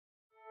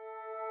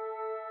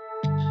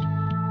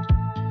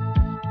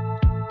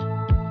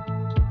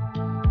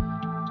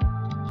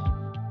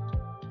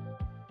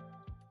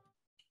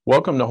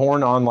Welcome to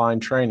Horn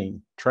Online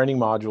Training, Training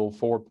Module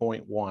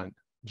 4.1,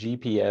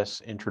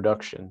 GPS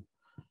Introduction.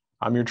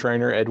 I'm your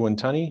trainer, Edwin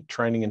Tunney,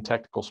 Training and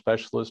Technical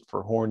Specialist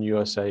for Horn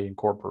USA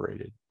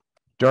Incorporated.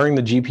 During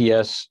the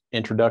GPS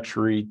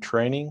introductory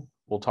training,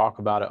 we'll talk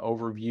about an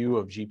overview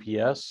of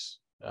GPS,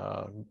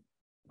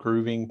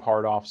 grooving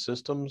part-off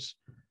systems.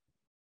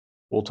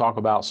 We'll talk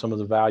about some of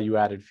the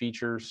value-added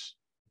features,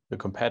 the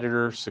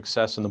competitor,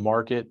 success in the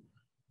market,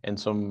 and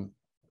some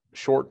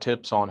short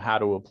tips on how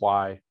to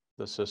apply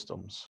the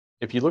systems.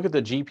 If you look at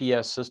the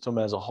GPS system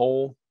as a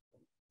whole,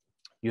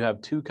 you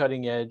have 2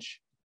 cutting edge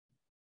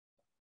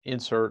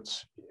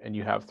inserts and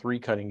you have 3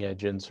 cutting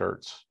edge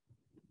inserts.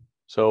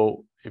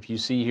 So if you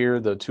see here,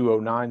 the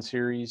 209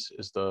 series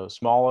is the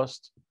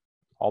smallest,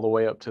 all the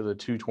way up to the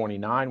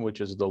 229,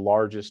 which is the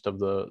largest of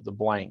the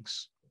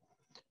blanks.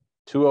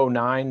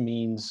 209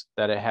 means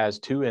that it has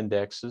 2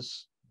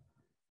 indexes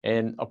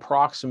and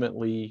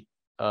approximately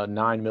a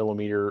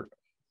 9mm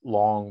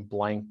long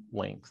blank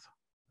length.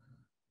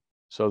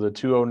 So the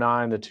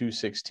 209, the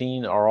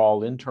 216 are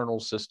all internal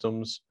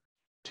systems.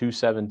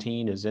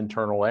 217 is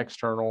internal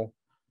external.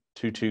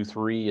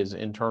 223 is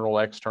internal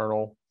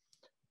external.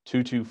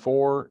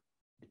 224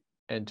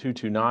 and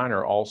 229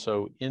 are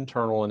also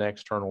internal and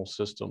external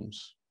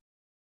systems.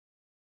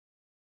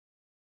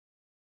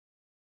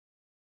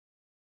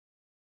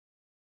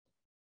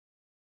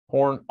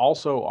 Horn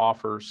also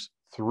offers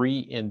 3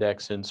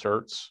 index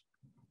inserts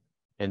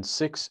and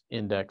 6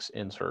 index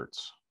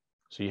inserts.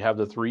 So you have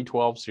the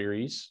 312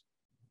 series,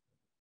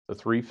 the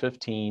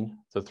 315,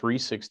 the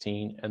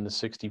 316, and the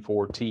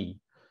 64T.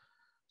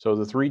 So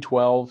the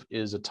 312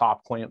 is a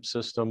top clamp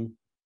system.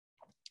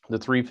 The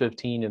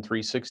 315 and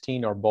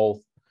 316 are both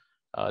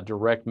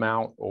direct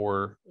mount,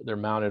 or they're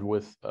mounted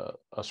with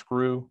a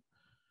screw.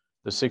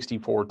 The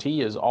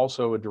 64T is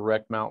also a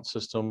direct mount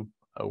system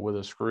with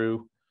a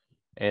screw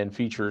and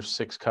features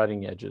 6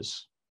 cutting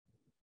edges.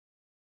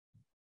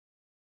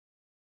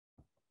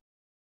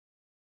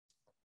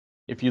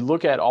 If you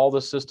look at all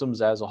the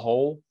systems as a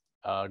whole,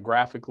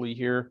 graphically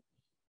here,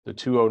 the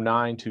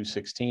 209,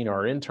 216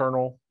 are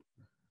internal.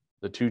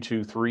 The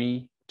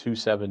 223,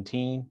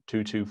 217,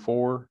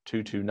 224,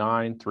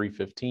 229,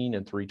 315,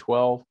 and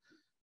 312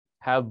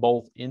 have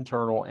both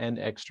internal and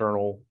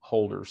external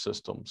holder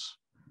systems.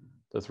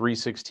 The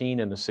 316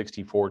 and the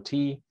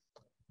 64T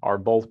are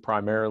both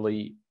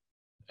primarily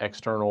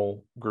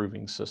external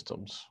grooving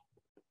systems.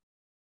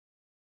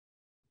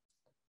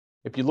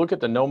 If you look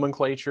at the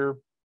nomenclature,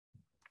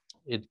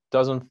 it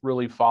doesn't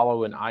really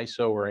follow an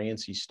ISO or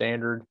ANSI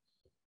standard.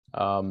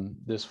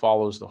 This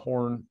follows the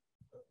Horn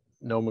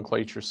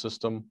nomenclature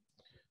system.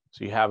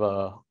 So you have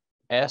a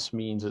S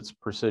means it's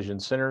precision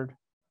centered.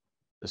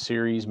 The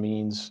series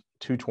means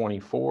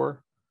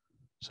 224.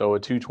 So a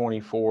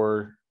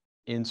 224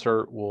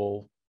 insert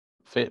will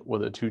fit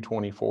with a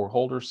 224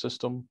 holder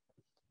system.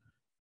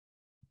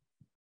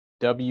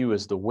 W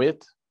is the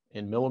width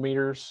in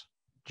millimeters.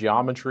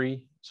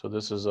 Geometry, so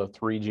this is a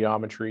 3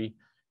 geometry.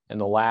 And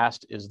the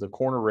last is the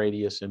corner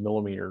radius in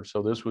millimeters.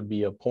 So this would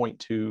be a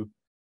 0.2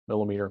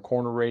 millimeter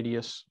corner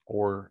radius,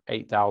 or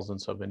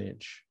 0.008 of an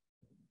inch.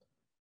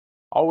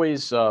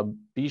 Always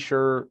be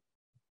sure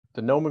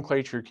the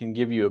nomenclature can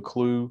give you a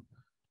clue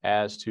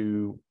as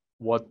to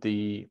what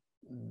the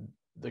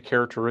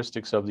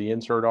characteristics of the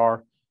insert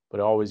are,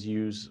 but always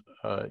use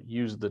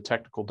the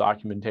technical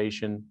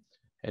documentation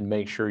and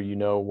make sure you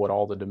know what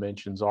all the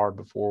dimensions are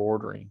before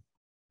ordering.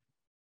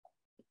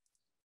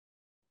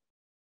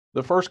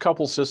 The first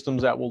couple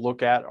systems that we'll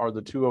look at are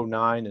the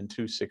 209 and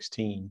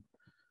 216.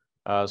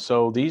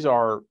 So these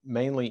are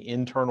mainly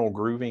internal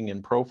grooving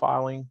and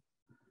profiling.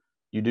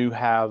 You do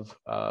have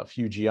a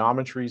few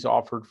geometries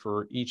offered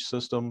for each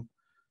system.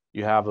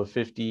 You have a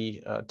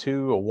 52,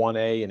 a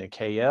 1A, and a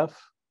KF.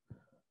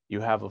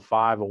 You have a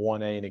 5, a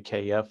 1A, and a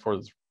KF for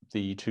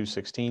the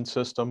 216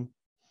 system.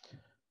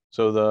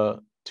 So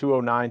the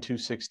 209,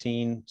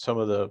 216, some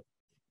of the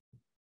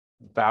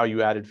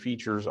value-added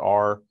features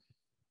are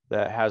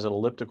that has an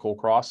elliptical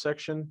cross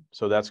section.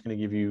 So that's going to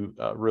give you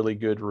really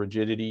good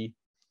rigidity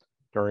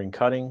during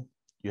cutting.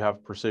 You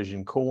have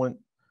precision coolant.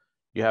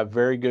 You have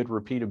very good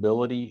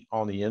repeatability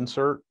on the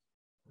insert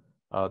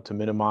to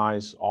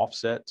minimize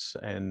offsets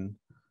and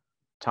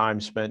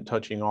time spent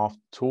touching off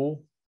the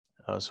tool.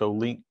 So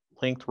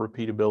length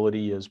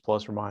repeatability is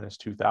plus or minus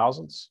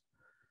 0.002.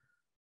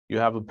 You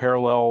have a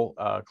parallel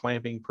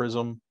clamping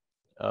prism.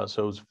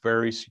 So it's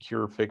very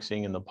secure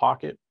fixing in the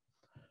pocket.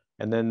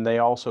 And then they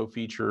also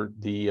feature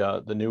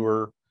the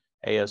newer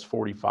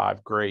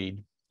AS45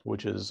 grade,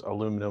 which is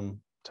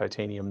aluminum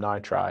titanium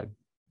nitride.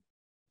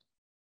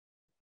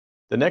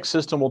 The next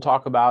system we'll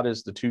talk about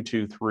is the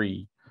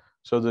 223.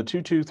 So the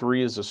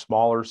 223 is a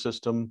smaller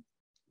system,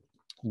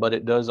 but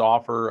it does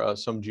offer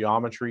some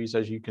geometries,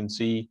 as you can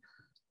see,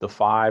 the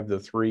 5, the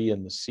 3,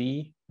 and the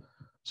C.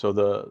 So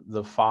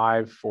the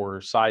 5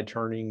 for side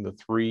turning, the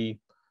 3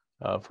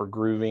 for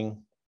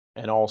grooving,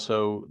 and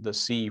also the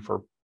C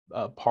for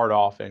part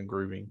off and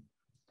grooving.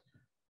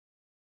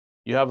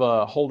 You have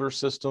holder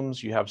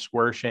systems, you have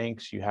square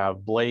shanks, you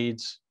have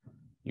blades,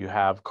 You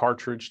have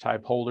cartridge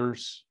type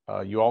holders.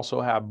 You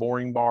also have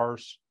boring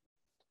bars.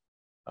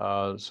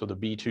 So the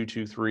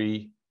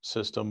B223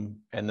 system,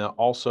 and then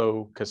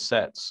also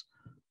cassettes.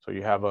 So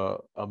you have a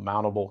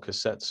mountable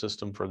cassette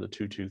system for the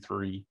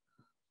 223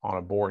 on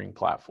a boring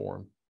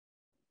platform.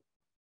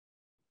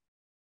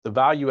 The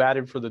value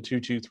added for the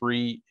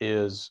 223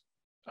 is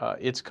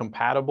it's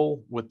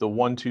compatible with the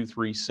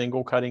 123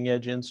 single cutting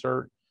edge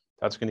insert.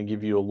 That's going to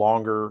give you a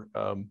longer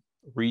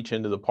reach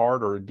into the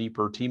part, or a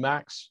deeper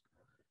T-max.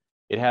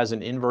 It has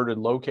an inverted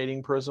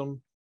locating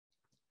prism,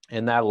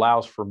 and that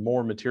allows for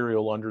more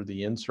material under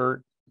the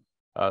insert,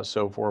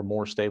 so for a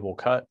more stable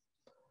cut.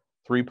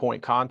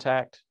 3-point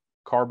contact.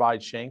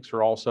 Carbide shanks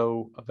are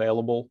also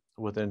available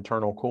with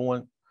internal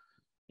coolant.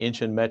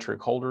 Inch and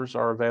metric holders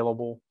are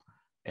available,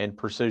 and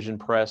precision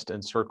pressed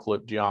and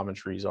circlip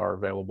geometries are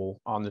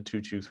available on the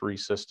 223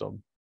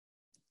 system.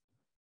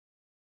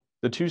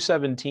 The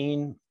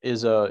 217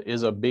 is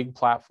a big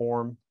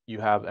platform. You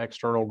have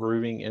external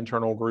grooving,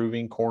 internal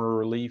grooving, corner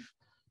relief,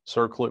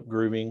 circlip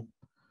grooving.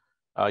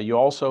 You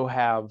also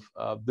have,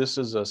 this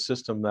is a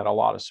system that a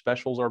lot of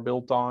specials are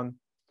built on.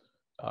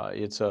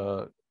 It's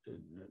a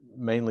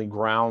mainly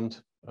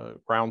ground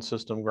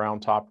system,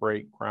 ground top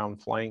rake,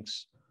 ground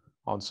flanks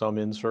on some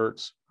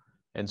inserts.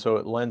 And so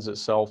it lends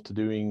itself to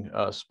doing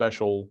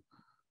special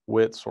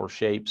widths or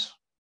shapes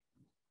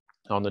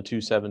on the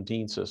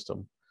 217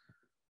 system.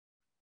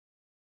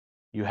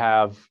 You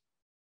have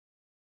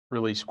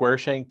really square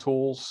shank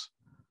tools.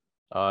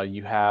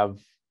 You have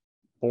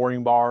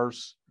boring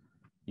bars.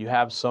 You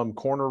have some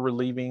corner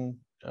relieving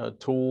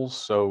tools,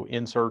 so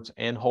inserts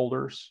and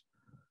holders,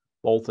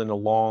 both in a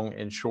long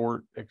and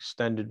short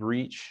extended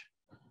reach.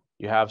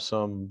 You have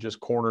some just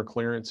corner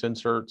clearance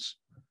inserts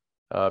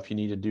if you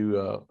need to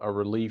do a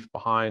relief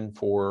behind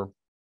for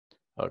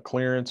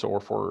clearance or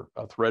for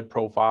a thread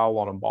profile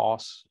on a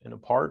boss in a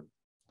part.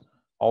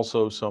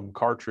 Also some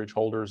cartridge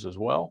holders as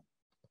well.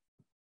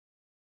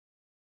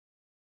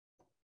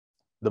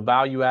 The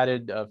value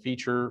added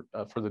feature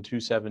for the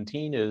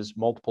 217 is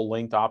multiple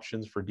length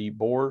options for deep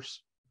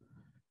bores.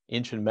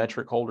 Inch and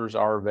metric holders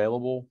are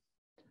available.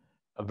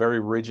 A very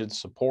rigid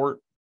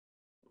support.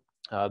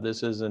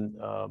 These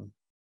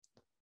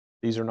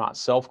are not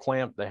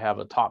self-clamped. They have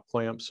a top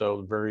clamp,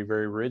 so very,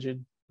 very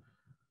rigid.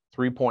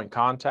 3-point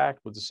contact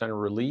with the center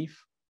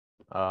relief.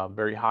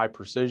 Very high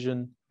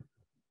precision.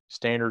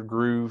 Standard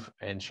groove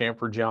and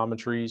chamfer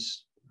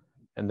geometries.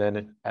 And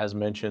then, as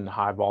mentioned,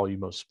 high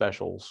volume of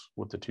specials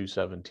with the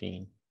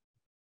 217.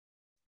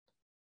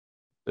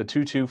 The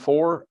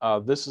 224,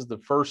 this is the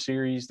first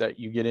series that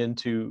you get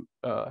into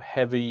a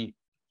heavy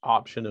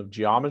option of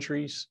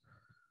geometries.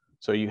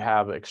 So you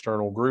have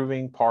external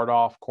grooving, part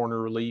off,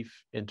 corner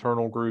relief,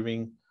 internal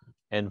grooving,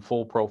 and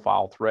full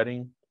profile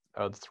threading.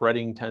 The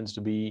threading tends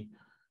to be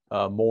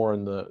more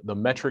in the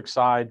metric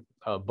side,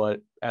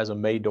 but as a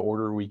made to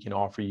order, we can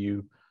offer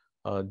you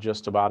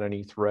just about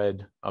any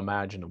thread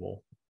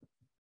imaginable.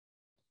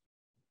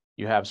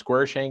 You have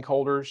square shank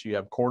holders, you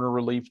have corner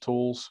relief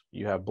tools,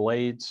 you have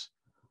blades,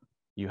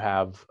 you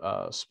have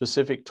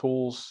specific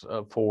tools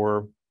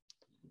for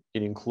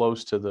getting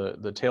close to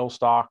the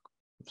tailstock,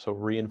 so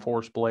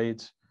reinforced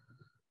blades.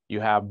 You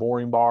have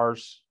boring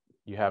bars,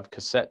 you have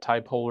cassette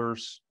type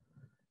holders.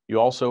 You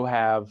also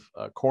have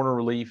corner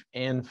relief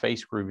and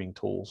face grooving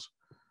tools.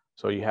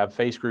 So you have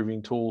face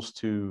grooving tools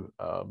to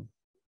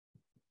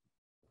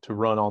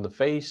run on the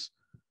face,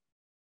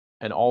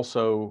 and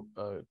also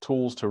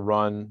tools to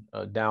run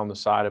down the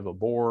side of a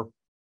bore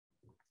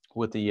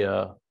with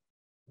the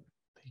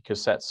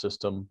cassette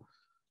system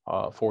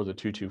for the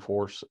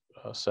 224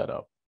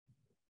 setup.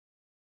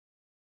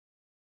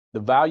 The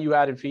value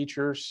added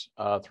features,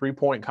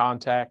 3-point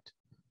contact,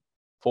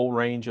 full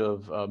range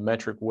of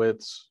metric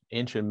widths,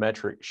 inch and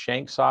metric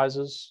shank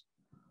sizes.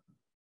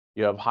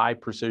 You have high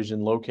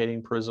precision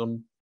locating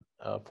prism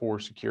for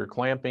secure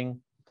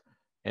clamping,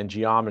 and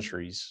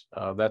geometries.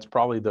 That's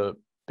probably the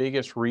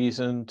biggest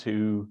reason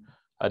to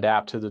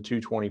adapt to the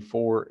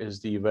 224 is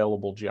the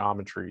available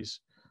geometries.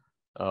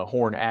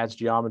 Horn adds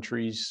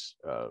geometries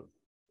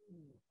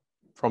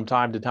from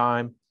time to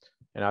time,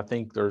 and I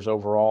think there's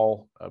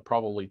overall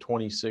probably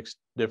 26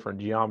 different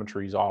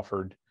geometries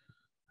offered.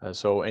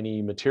 So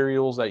any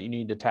materials that you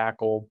need to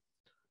tackle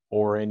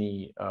or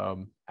any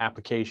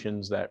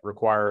applications that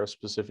require a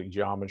specific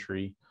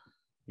geometry,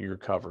 you're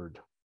covered.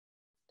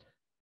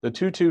 The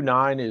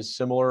 229 is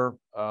similar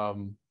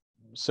to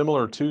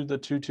the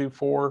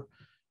 224.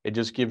 It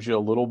just gives you a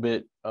little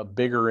bit a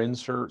bigger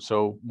insert,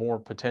 so more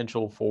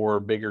potential for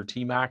bigger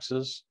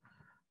T-maxes.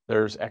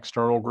 There's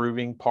external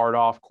grooving, part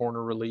off,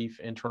 corner relief,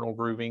 internal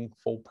grooving,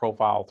 full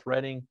profile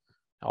threading,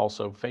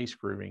 also face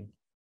grooving.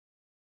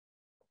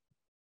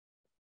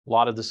 A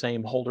lot of the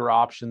same holder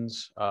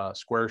options,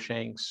 square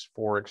shanks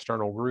for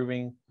external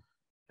grooving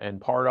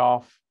and part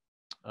off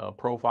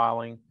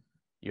profiling.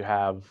 You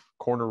have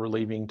corner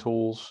relieving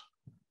tools,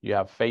 you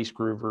have face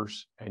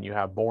groovers, and you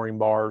have boring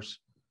bars,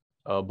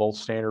 both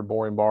standard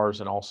boring bars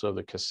and also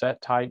the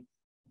cassette type.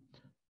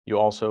 You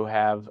also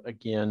have,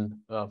 again,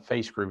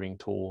 face grooving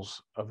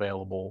tools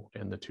available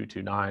in the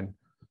 229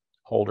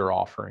 holder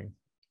offering.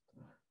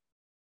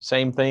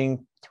 Same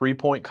thing,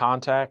 3-point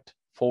contact,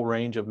 full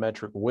range of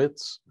metric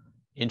widths,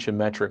 inch and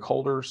metric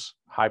holders,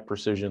 high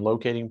precision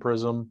locating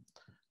prism,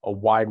 a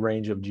wide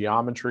range of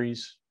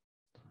geometries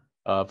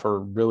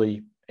for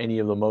really any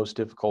of the most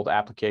difficult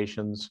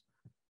applications.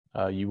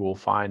 You will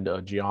find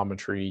a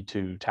geometry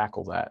to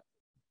tackle that.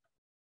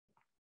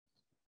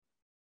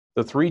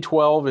 The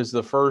 312 is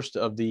the first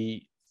of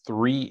the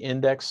 3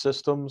 index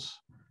systems.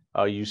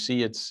 You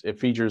see it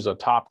features a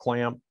top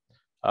clamp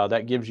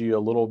that gives you a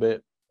little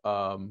bit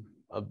of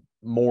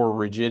more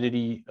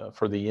rigidity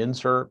for the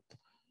insert.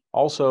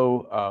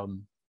 Also,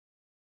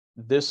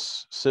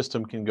 this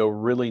system can go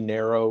really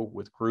narrow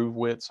with groove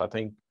widths. I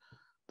think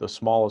the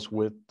smallest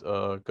width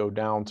go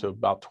down to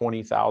about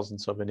 20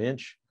 thousandths of an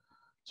inch.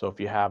 So if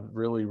you have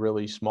really,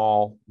 really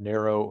small,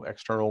 narrow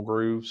external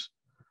grooves.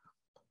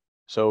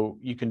 So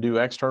you can do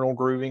external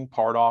grooving,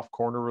 part off,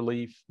 corner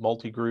relief,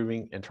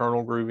 multi-grooving,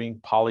 internal grooving,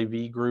 poly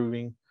V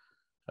grooving,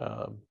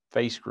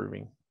 face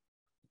grooving.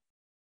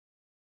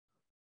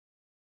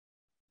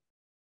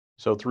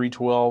 So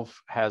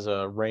 312 has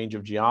a range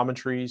of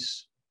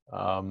geometries,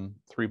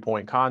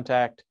 3-point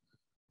contact,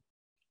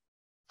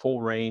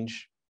 full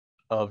range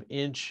of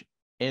inch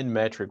and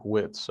metric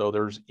widths. So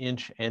there's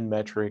inch and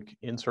metric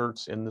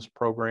inserts in this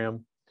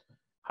program,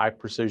 high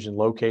precision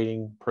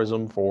locating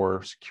prism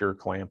for secure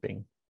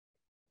clamping.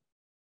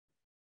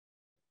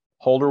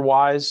 Holder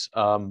wise,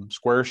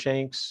 square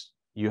shanks,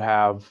 you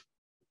have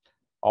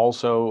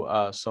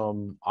also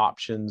some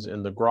options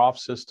in the Groff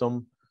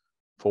system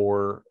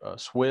for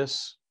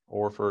Swiss,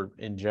 or for,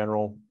 in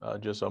general,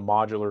 just a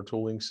modular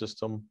tooling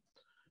system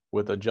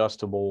with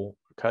adjustable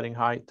cutting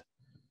height.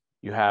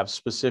 You have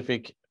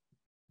specific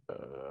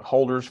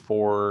holders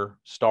for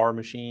star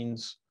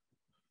machines.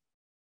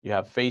 You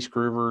have face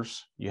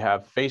groovers. You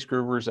have face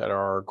groovers that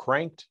are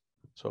cranked.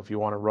 So if you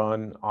want to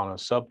run on a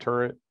sub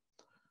turret,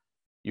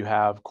 you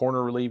have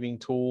corner relieving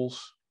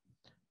tools.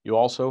 You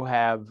also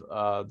have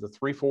the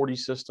 340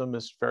 system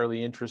is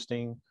fairly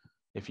interesting.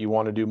 If you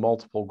want to do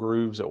multiple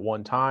grooves at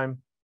one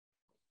time,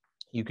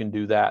 you can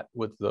do that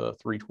with the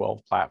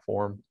 312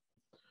 platform.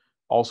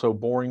 Also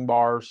boring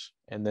bars,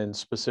 and then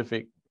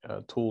specific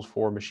tools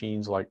for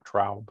machines like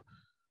Traub.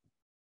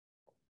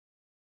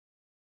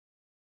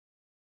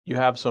 You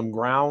have some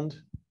ground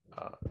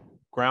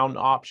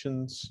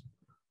options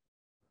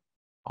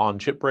on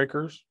chip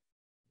breakers.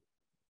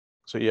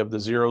 So you have the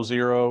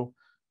 00,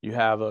 you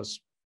have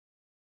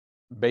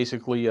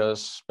basically a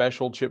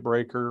special chip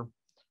breaker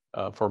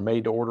for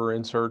made to order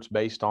inserts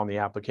based on the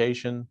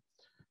application.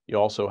 You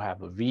also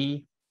have a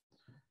V.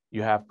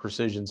 You have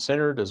precision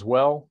centered as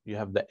well. You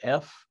have the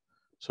F.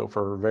 So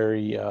for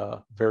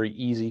very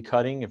easy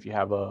cutting, if you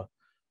have a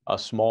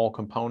small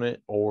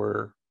component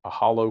or a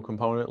hollow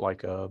component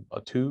like a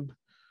tube.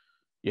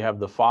 You have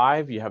the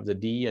 5, you have the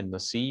D and the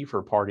C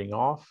for parting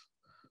off.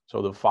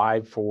 So the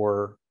 5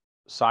 for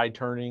side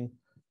turning,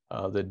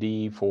 the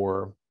D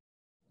for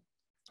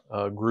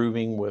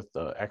grooving with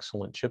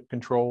excellent chip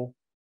control.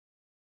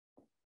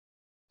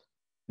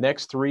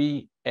 Next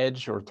 3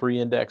 edge or 3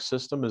 index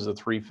system is the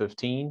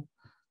 315.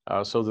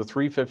 So the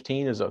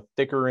 315 is a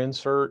thicker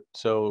insert,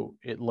 so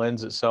it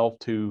lends itself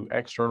to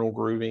external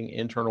grooving,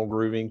 internal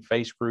grooving,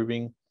 face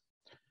grooving,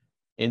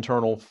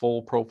 internal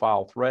full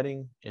profile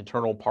threading,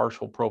 internal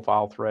partial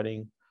profile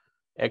threading,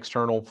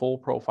 external full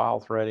profile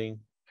threading,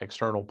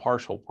 external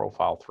partial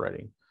profile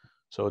threading.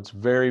 So it's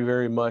very,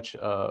 very much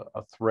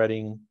a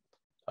threading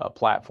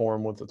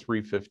platform with the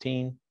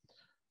 315.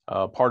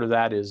 Part of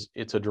that is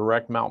it's a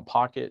direct mount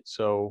pocket,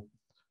 so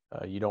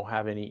you don't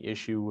have any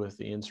issue with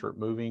the insert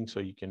moving, so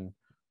you can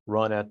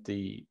run at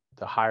the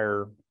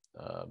higher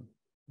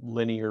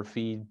linear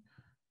feed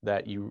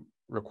that you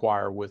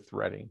require with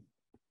threading.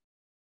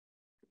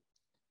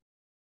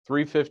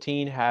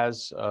 315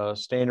 has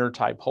standard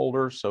type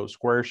holders, so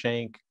square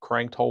shank,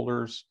 cranked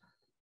holders,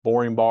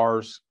 boring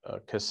bars,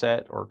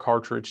 cassette or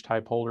cartridge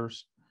type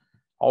holders.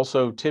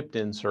 Also tipped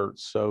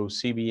inserts, so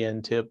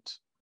CBN tipped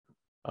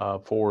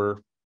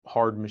for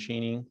hard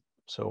machining,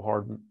 so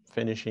hard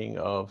finishing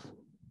of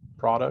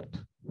product,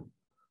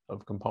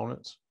 of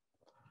components.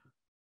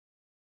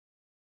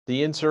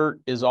 The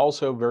insert is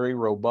also very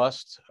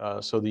robust.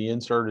 So the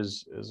insert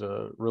is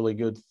a really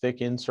good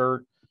thick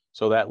insert.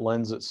 So that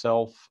lends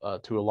itself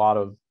to a lot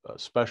of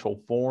special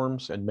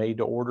forms and made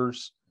to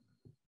orders.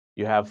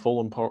 You have full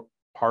and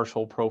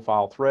partial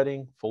profile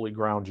threading, fully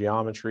ground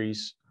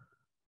geometries,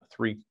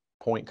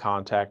 3-point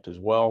contact as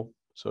well.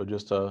 So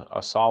just a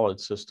solid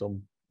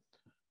system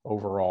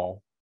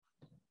overall.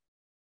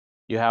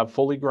 You have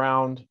fully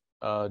ground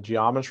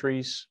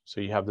geometries.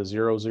 So you have the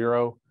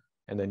 00,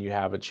 and then you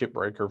have a chip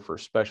breaker for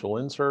special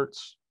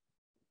inserts.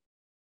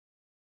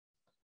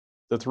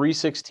 The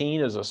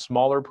 316 is a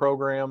smaller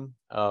program,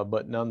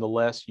 but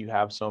nonetheless, you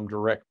have some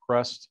direct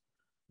pressed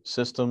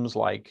systems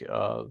like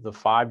the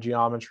 5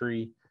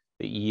 geometry,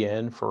 the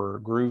EN for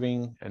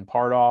grooving and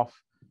part off,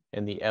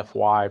 and the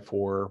FY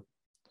for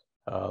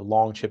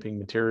long chipping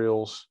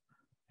materials,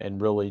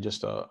 and really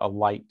just a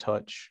light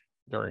touch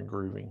during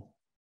grooving.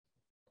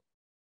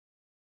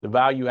 The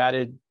value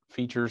added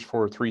features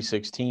for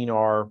 316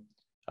 are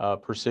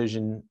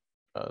precision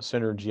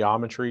centered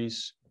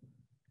geometries.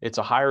 It's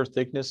a higher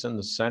thickness in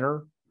the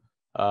center,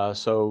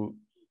 so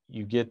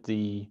you get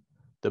the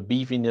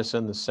beefiness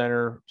in the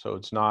center, so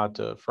it's not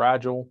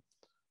fragile,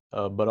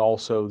 but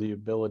also the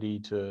ability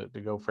to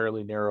go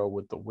fairly narrow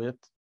with the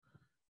width,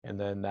 and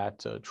then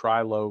that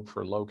tri-lobe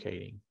for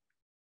locating.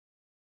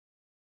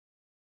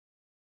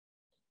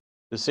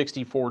 The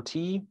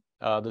 64T,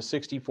 the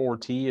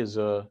 64T is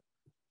a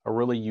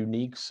really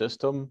unique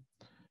system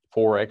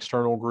for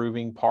external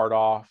grooving, part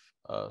off,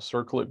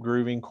 circlip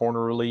grooving,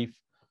 corner relief,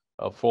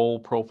 full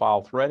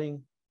profile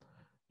threading.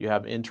 You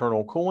have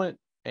internal coolant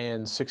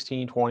and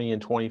 16, 20,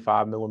 and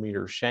 25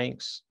 millimeter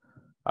shanks.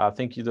 I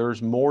think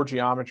there's more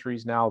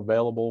geometries now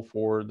available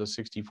for the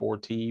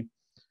 64T,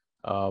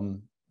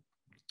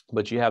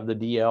 but you have the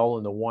DL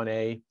and the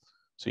 1A.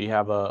 So you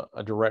have a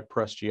direct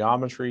press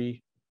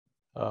geometry,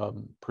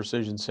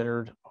 precision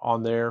centered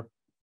on there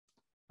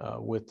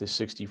with the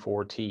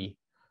 64T.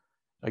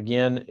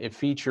 Again, it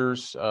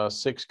features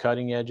 6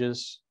 cutting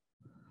edges.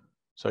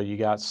 So you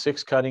got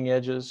 6 cutting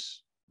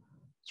edges.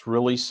 It's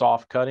really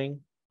soft cutting.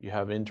 You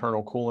have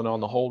internal coolant on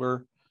the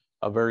holder,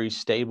 a very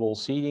stable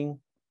seating.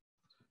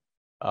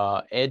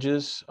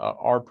 Edges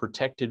are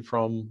protected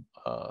from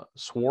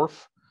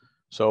swarf.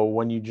 So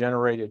when you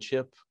generate a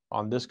chip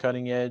on this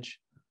cutting edge,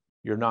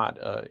 you're not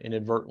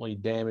inadvertently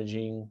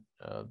damaging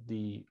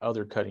the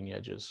other cutting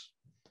edges.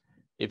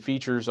 It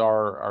features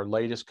our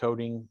latest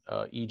coating,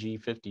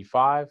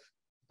 EG55,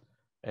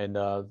 and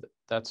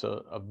that's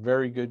a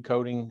very good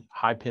coating,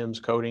 high PIMS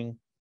coating,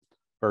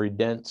 very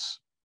dense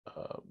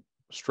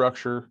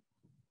structure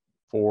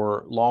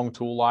for long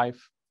tool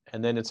life.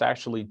 And then it's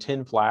actually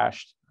tin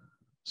flashed,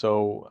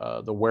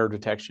 so the wear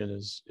detection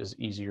is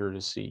easier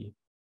to see.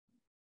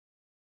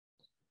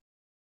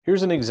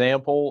 Here's an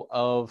example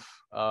of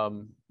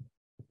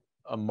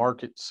a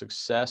market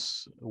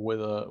success with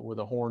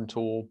a horn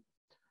tool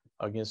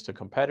against a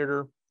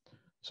competitor.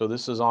 So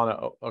this is on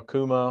a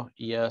Okuma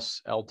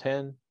ES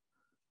L10,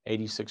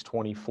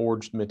 8620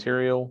 forged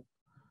material.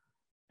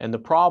 And the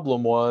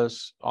problem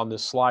was on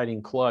this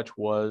sliding clutch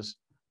was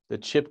the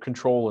chip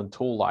control and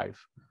tool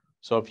life.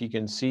 So if you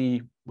can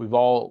see, we've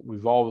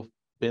all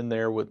been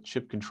there with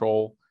chip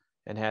control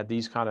and had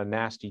these kind of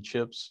nasty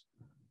chips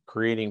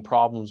creating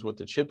problems with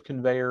the chip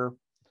conveyor,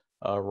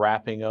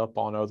 wrapping up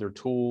on other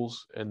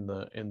tools in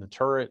the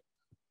turret,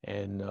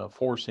 and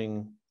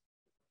forcing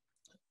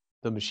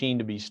the machine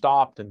to be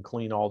stopped and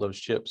clean all those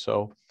chips.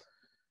 So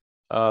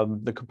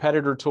the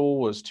competitor tool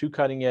was 2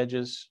 cutting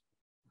edges,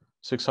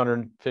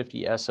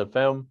 650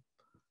 SFM,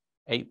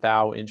 8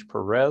 thou inch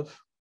per rev.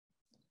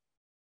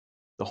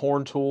 The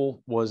horn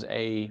tool was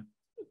a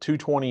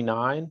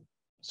 229,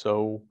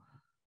 so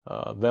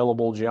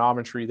available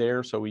geometry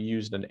there. So we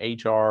used an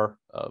HR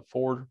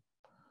 4,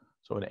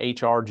 so an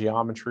HR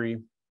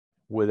geometry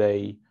with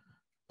a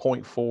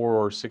 0.4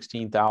 or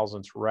 16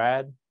 thousandths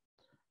rad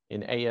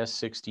in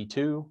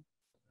AS62,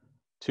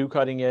 2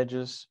 cutting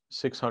edges,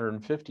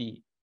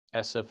 650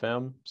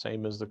 SFM,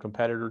 same as the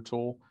competitor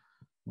tool,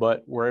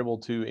 but we're able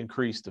to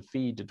increase the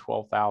feed to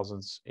 12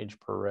 thousandths inch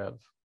per rev.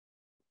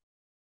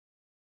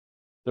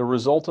 The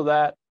result of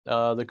that,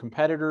 the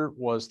competitor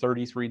was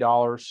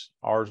 $33.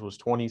 Ours was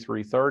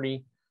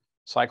 $23.30.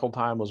 Cycle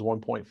time was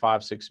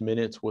 1.56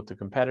 minutes with the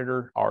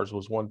competitor. Ours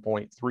was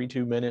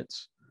 1.32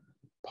 minutes.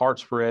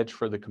 Parts per edge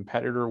for the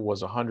competitor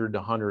was 100 to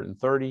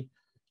 130.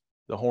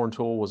 The horn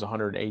tool was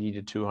 180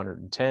 to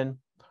 210.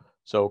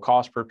 So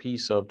cost per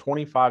piece of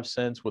 25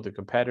 cents with the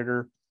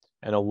competitor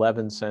and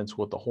 11 cents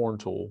with the horn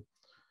tool.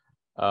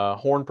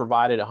 Horn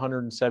provided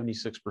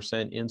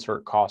 176%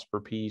 insert cost per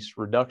piece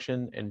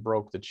reduction and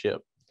broke the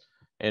chip.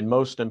 And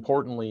most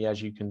importantly,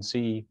 as you can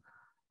see,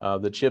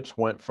 the chips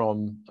went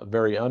from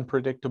very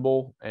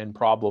unpredictable and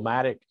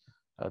problematic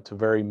to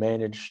very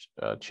managed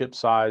chip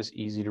size,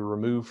 easy to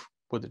remove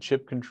with the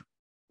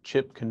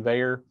chip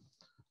conveyor,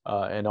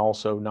 and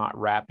also not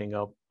wrapping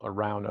up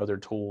around other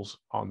tools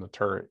on the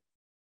turret.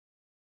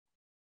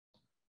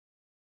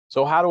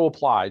 So how to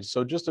apply?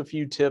 So just a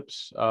few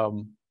tips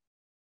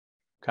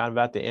kind of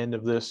at the end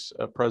of this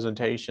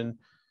presentation.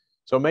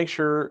 So make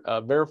sure,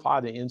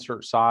 verify the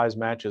insert size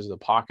matches the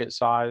pocket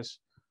size.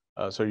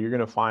 So you're going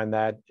to find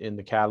that in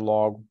the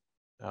catalog.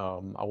 I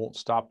won't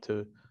stop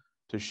to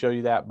show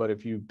you that, but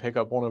if you pick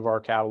up one of our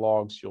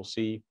catalogs, you'll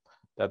see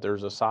that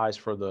there's a size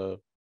for the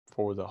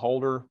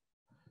holder,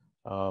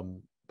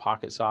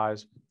 pocket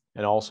size,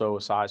 and also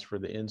a size for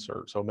the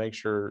insert. So make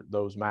sure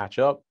those match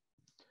up.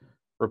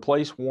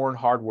 Replace worn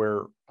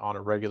hardware on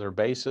a regular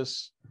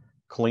basis.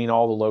 Clean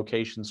all the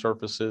location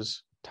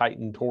surfaces.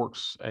 Tighten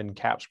Torx and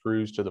cap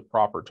screws to the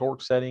proper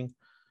torque setting.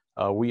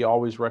 We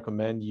always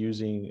recommend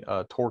using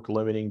torque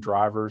limiting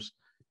drivers.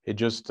 It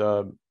just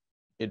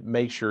it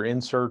makes your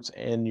inserts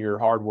and your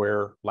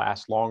hardware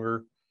last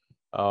longer,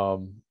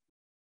 and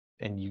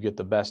you get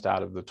the best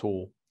out of the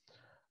tool.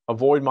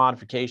 Avoid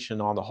modification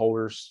on the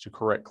holders to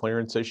correct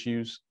clearance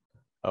issues.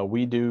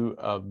 We do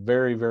a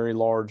very, very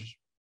large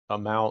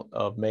amount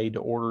of made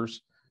to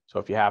orders. So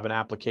if you have an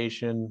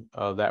application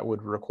that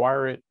would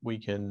require it, we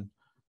can,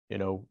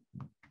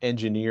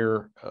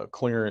 engineer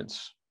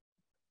clearance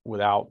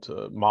without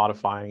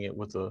modifying it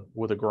with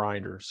a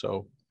grinder.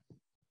 So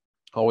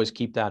always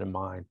keep that in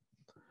mind.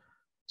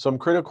 Some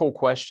critical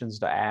questions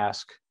to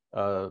ask.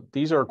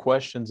 These are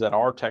questions that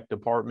our tech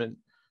department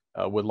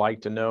would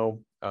like to know,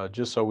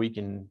 just so we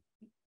can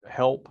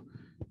help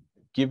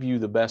give you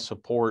the best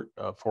support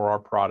for our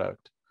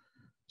product.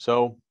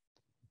 So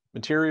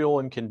material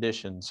and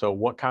condition. So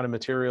what kind of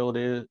material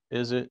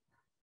is it?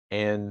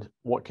 And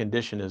what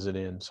condition is it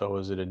in? So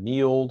is it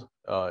annealed?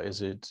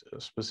 Is it a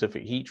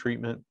specific heat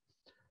treatment?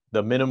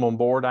 The minimum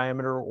bore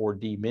diameter, or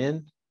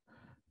DMIN,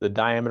 the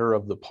diameter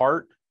of the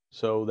part.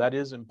 So that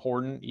is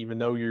important, even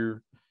though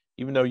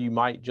you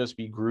might just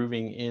be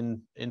grooving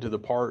into the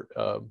part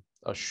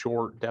a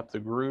short depth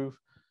of groove.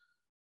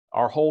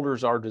 Our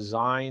holders are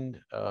designed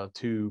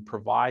to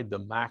provide the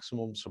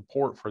maximum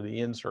support for the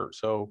insert.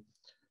 So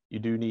you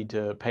do need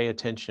to pay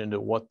attention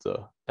to what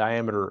the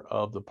diameter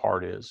of the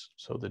part is.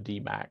 So the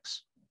Dmax,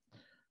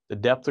 the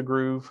depth of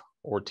groove,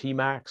 or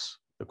Tmax,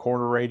 the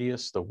corner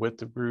radius, the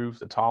width of groove,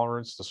 the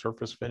tolerance, the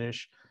surface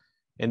finish,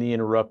 and the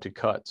interrupted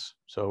cuts.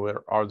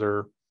 So are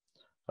there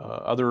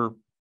other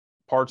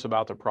parts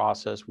about the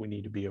process we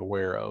need to be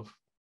aware of?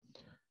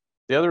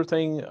 The other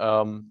thing,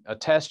 a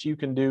test you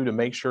can do to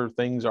make sure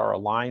things are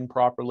aligned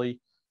properly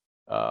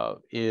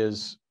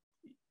is,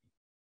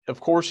 of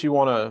course, you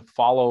want to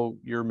follow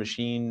your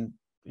machine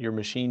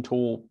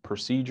tool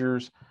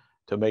procedures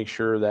to make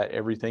sure that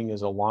everything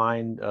is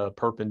aligned,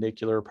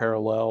 perpendicular,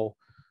 parallel,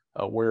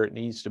 where it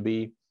needs to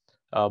be.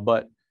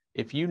 But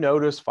if you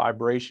notice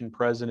vibration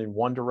present in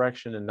one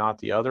direction and not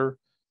the other,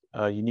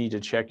 you need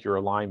to check your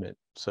alignment.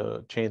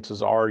 So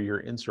chances are your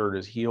insert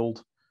is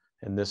healed,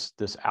 and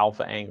this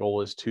alpha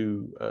angle is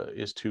too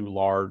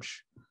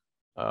large,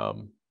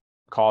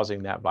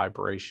 causing that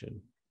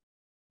vibration.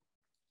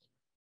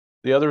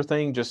 The other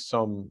thing, just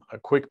some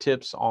quick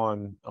tips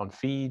on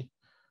feed.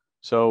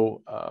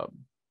 So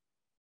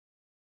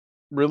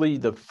really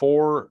the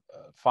 4,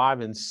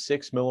 5, and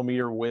 6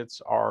 millimeter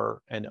widths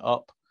are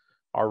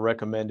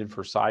recommended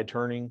for side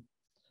turning.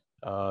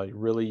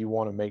 Really, you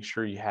want to make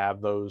sure you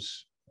have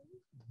those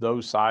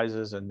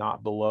sizes and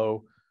not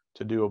below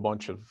to do a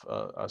bunch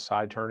of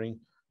side turning,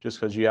 just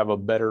because you have a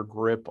better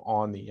grip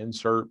on the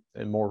insert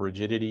and more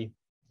rigidity.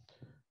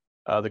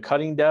 The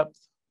cutting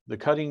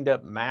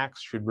depth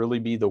max should really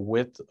be the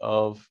width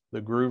of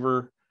the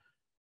groover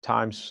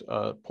times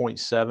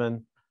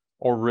 0.7,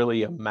 or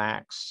really a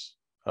max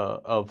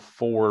of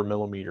 4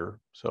 millimeter.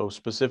 So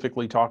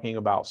specifically talking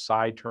about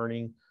side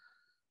turning,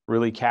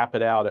 really cap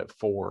it out at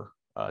 4.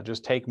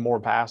 Just take more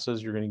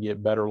passes, you're going to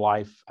get better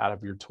life out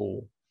of your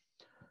tool.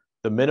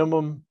 The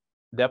minimum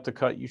depth of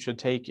cut you should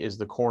take is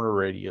the corner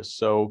radius.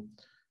 So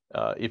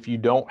if you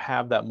don't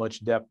have that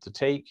much depth to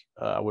take,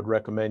 I would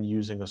recommend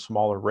using a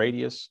smaller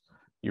radius.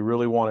 You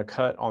really want to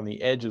cut on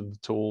the edge of the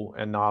tool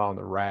and not on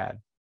the rad.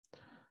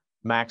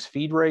 Max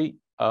feed rate,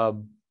 a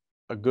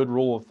good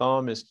rule of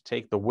thumb is to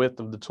take the width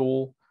of the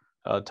tool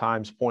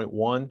times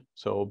 0.1,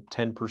 so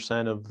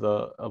 10%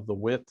 of the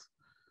width,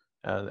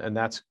 and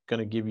that's going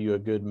to give you a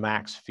good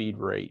max feed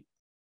rate.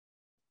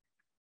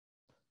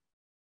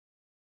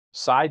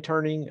 Side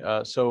turning,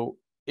 so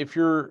if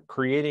you're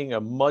creating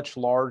a much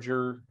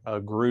larger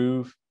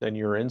groove than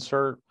your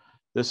insert,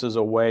 this is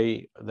a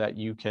way that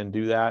you can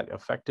do that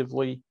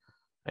effectively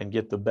and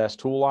get the best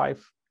tool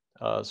life.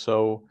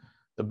 So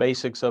the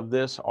basics of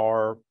this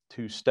are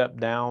to step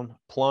down,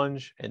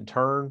 plunge, and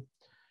turn.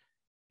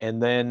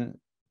 And then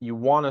you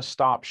want to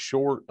stop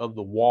short of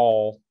the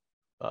wall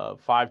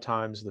 5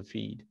 times the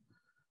feed.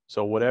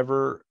 So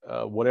whatever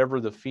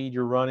the feed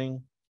you're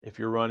running, if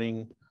you're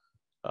running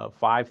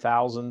 5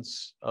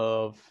 thousandths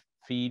of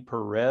feed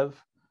per rev,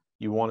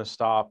 you want to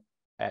stop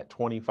at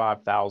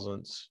 25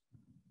 thousandths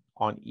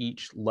on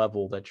each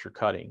level that you're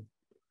cutting.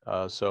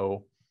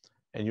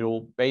 And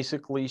you'll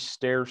basically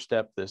stair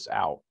step this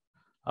out.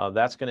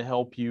 That's going to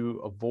help you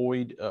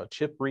avoid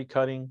chip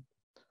recutting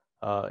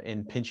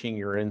and pinching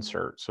your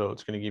insert. So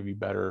it's going to give you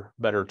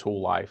better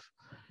tool life.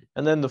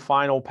 And then the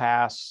final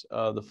pass,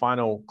 the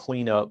final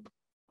cleanup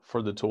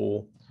for the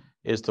tool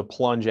is to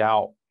plunge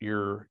out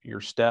your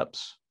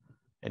steps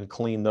and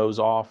clean those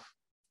off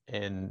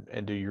and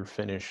do your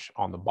finish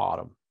on the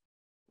bottom.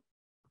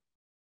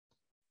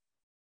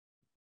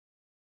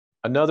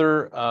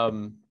 Another,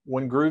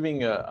 when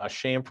grooving a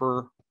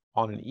chamfer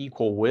on an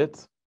equal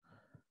width,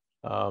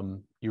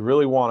 you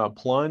really want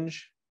to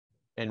plunge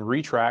and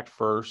retract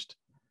first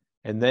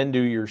and then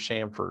do your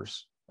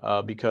chamfers,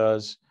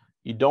 because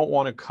you don't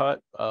want to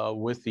cut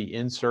with the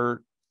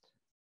insert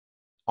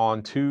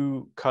on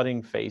 2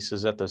 cutting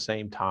faces at the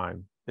same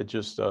time. It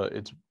just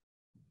it's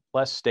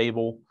less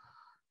stable,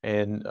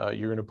 and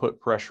you're going to put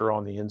pressure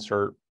on the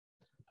insert,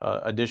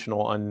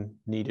 additional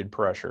unneeded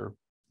pressure.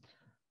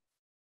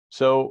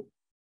 So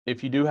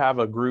if you do have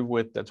a groove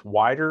width that's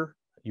wider,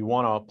 you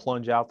want to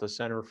plunge out the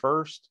center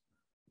first,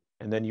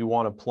 and then you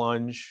want to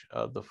plunge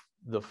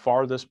the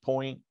farthest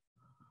point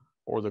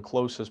or the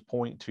closest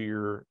point to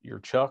your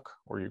chuck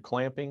or your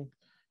clamping,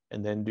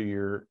 and then do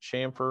your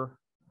chamfer.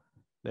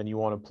 Then you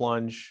want to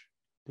plunge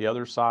the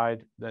other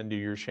side, then do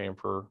your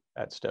chamfer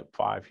at step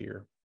 5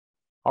 here.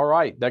 All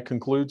right, that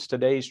concludes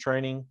today's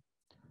training.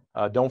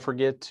 Don't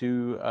forget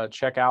to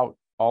check out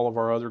all of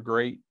our other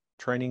great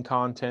training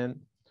content,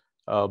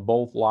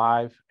 both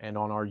live and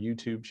on our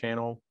YouTube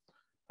channel.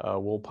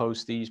 We'll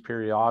post these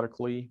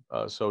periodically,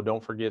 so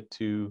don't forget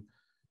to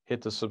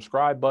hit the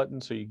subscribe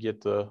button so you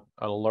get an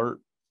alert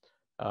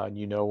and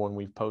you know when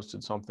we've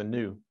posted something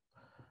new.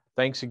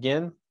 Thanks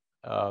again.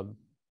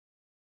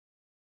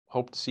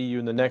 Hope to see you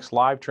in the next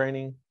live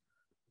training.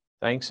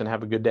 Thanks and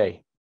have a good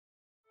day.